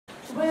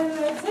When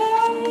the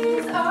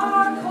days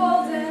are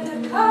cold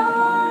and the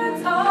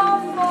cards all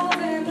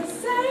fold and the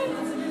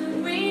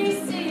saints we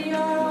see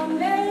are all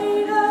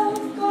made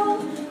of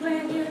gold.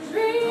 When your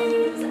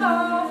dreams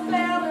all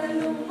fail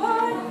and the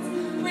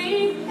ones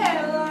we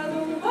hail are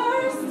the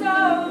worst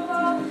of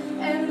all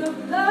and the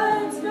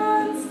bloods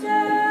run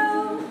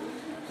stale.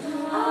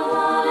 I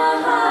wanna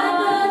hide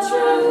the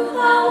truth,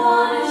 I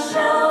wanna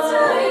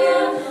shelter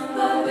you,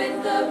 but with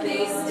the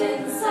beast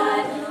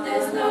inside,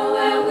 there's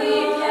nowhere we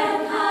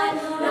can hide.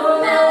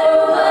 No matter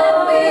what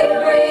we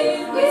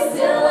breathe, we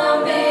still are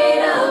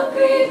made of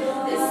greed.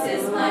 This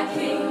is my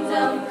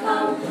kingdom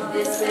come,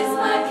 this is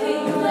my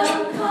kingdom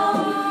come.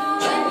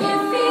 When you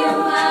feel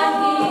my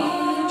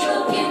heat,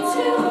 look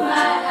into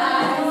my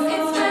eyes.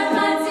 It's where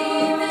my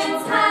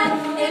demons hide,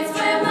 it's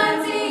where my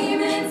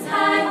demons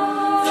hide.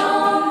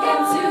 Don't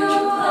get too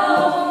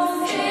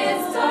close,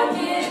 it's dark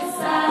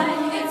inside.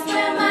 It's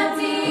where my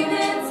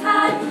demons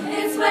hide,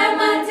 it's where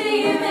my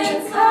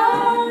demons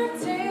hide.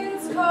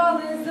 Curtains call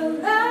is the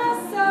last